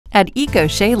At Eco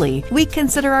Shaylee, we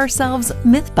consider ourselves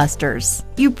mythbusters.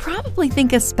 You probably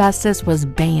think asbestos was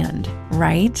banned,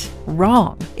 right?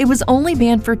 Wrong. It was only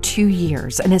banned for 2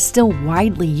 years and is still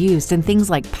widely used in things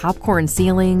like popcorn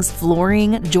ceilings,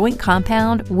 flooring, joint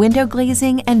compound, window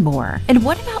glazing, and more. And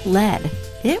what about lead?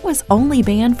 It was only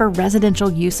banned for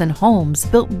residential use in homes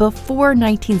built before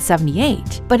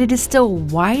 1978, but it is still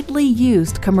widely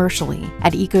used commercially.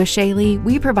 At Eco Shaylee,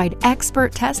 we provide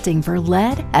expert testing for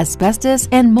lead, asbestos,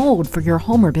 and mold for your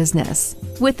home or business.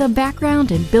 With a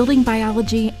background in building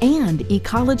biology and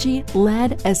ecology,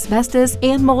 lead, asbestos,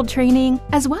 and mold training,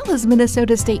 as well as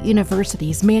Minnesota State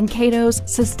University's Mankato's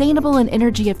Sustainable and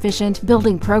Energy Efficient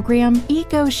Building Program,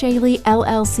 Eco Shaylee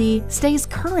LLC stays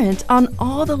current on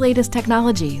all the latest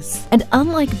technologies. And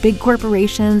unlike big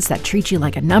corporations that treat you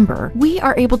like a number, we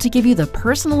are able to give you the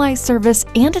personalized service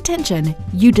and attention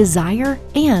you desire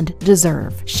and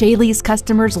deserve. Shaylee's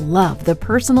customers love the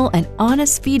personal and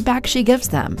honest feedback she gives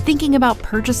them. Thinking about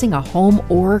purchasing a home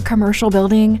or commercial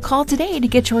building? Call today to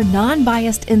get your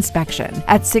non-biased inspection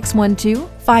at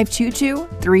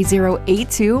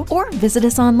 612-522-3082 or visit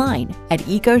us online at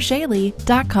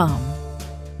ecoshaylee.com.